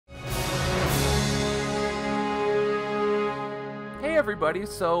everybody,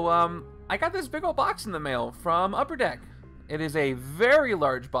 so I got this big old box in the mail from Upper Deck. It is a very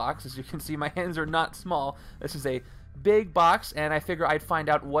large box. As you can see, my hands are not small. This is a big box, and I figure I'd find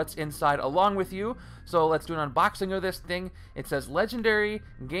out what's inside along with you. So let's do an unboxing of this thing. It says Legendary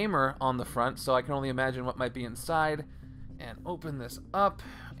Gamer on the front, so I can only imagine what might be inside. And open this up,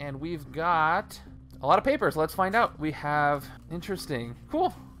 and we've got a lot of papers. Let's find out. We have, interesting,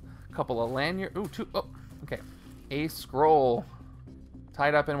 cool, a couple of lanyards. Ooh, two, oh, okay. A scroll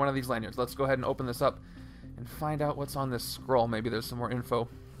tied up in one of these lanyards. Let's go ahead and open this up and find out what's on this scroll. Maybe there's some more info.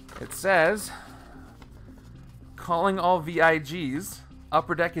 It says, calling all VIGs,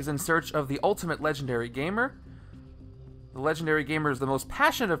 Upper Deck is in search of the ultimate legendary gamer. The legendary gamer is the most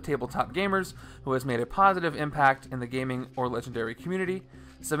passionate of tabletop gamers who has made a positive impact in the gaming or legendary community.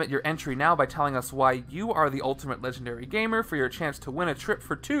 Submit your entry now by telling us why you are the ultimate legendary gamer for your chance to win a trip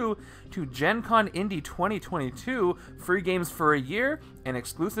for two to Gen Con Indy 2022, free games for a year, and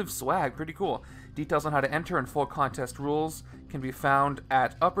exclusive swag. Pretty cool. Details on how to enter and full contest rules can be found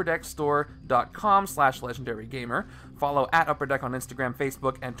at upperdeckstore.com/legendarygamer. Follow at Upper Deck on Instagram,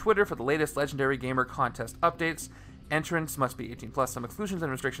 Facebook, and Twitter for the latest Legendary Gamer contest updates. Entrance must be 18+. Some exclusions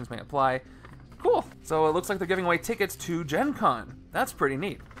and restrictions may apply. Cool. So it looks like they're giving away tickets to Gen Con. That's pretty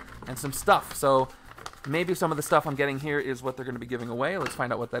neat. And some stuff. So maybe some of the stuff I'm getting here is what they're going to be giving away. Let's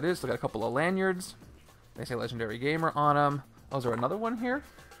find out what that is. So I got a couple of lanyards. They say Legendary Gamer on them. Oh, is there another one here?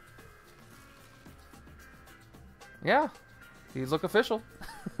 Yeah. These look official.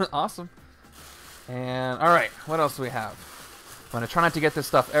 Awesome. And, alright. What else do we have? I'm going to try not to get this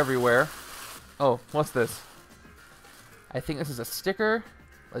stuff everywhere. Oh, what's this? I think this is a sticker.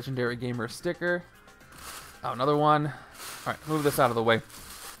 Legendary Gamer sticker. Oh, another one. Alright, move this out of the way.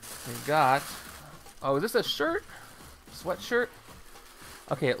 We've got... Oh, is this a shirt? Sweatshirt?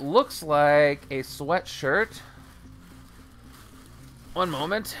 Okay, it looks like a sweatshirt. One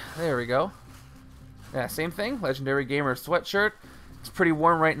moment. There we go. Yeah, same thing. Legendary Gamer sweatshirt. It's pretty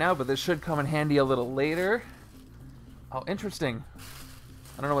warm right now, but this should come in handy a little later. Oh, interesting.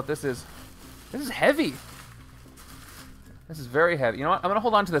 I don't know what this is. This is heavy. This is very heavy. You know what? I'm going to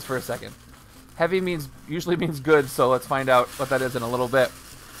hold on to this for a second. Heavy usually means good, so let's find out what that is in a little bit.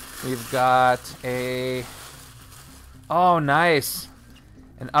 We've got a... Oh, nice.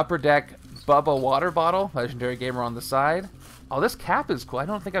 An Upper Deck Bubba water bottle. Legendary Gamer on the side. Oh, this cap is cool. I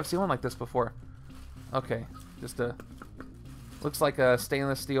don't think I've seen one like this before. Okay. Just a... Looks like a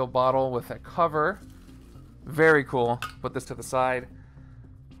stainless steel bottle with a cover. Very cool. Put this to the side.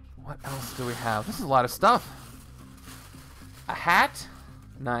 What else do we have? This is a lot of stuff. A hat.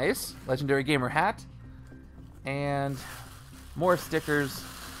 Nice. Legendary Gamer hat. And more stickers.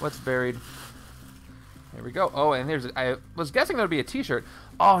 What's buried? There we go. Oh, and there's... I was guessing that would be a t-shirt.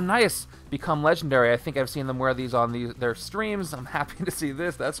 Oh, nice. Become Legendary. I think I've seen them wear these on their streams. I'm happy to see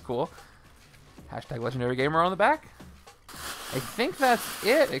this. That's cool. Hashtag Legendary Gamer on the back. I think that's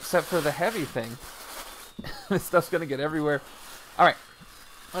it, except for the heavy thing. This stuff's going to get everywhere. All right.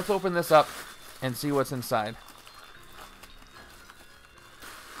 Let's open this up and see what's inside.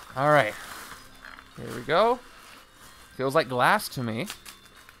 Alright, here we go. Feels like glass to me.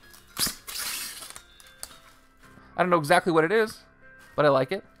 I don't know exactly what it is, but I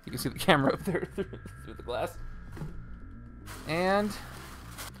like it. You can see the camera up there through the glass. And,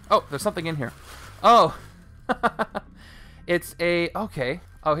 oh, there's something in here. Oh, it's a, okay.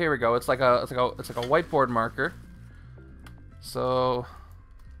 Oh, here we go. It's like a whiteboard marker. So,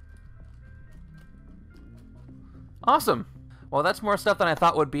 awesome. Well, that's more stuff than I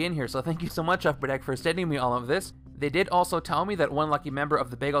thought would be in here, so thank you so much, Upper Deck, for sending me all of this. They did also tell me that one lucky member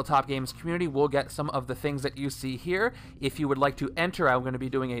of the Bagel Top Games community will get some of the things that you see here. If you would like to enter, I'm going to be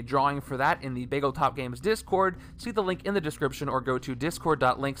doing a drawing for that in the Bagel Top Games Discord. See the link in the description or go to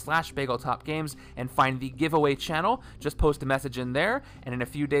discord.link/BagelTopGames and find the giveaway channel. Just post a message in there, and in a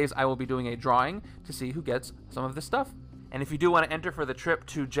few days I will be doing a drawing to see who gets some of this stuff. And if you do want to enter for the trip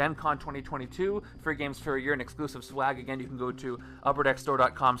to Gen Con 2022, free games for a year and exclusive swag, again, you can go to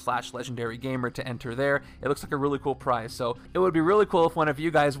upperdeckstore.com/legendarygamer to enter there. It looks like a really cool prize. So it would be really cool if one of you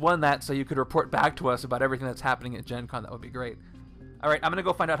guys won that so you could report back to us about everything that's happening at Gen Con. That would be great. All right, I'm going to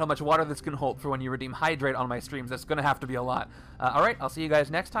go find out how much water this can hold for when you redeem Hydrate on my streams. That's going to have to be a lot. All right, I'll see you guys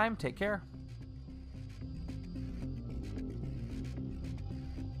next time. Take care.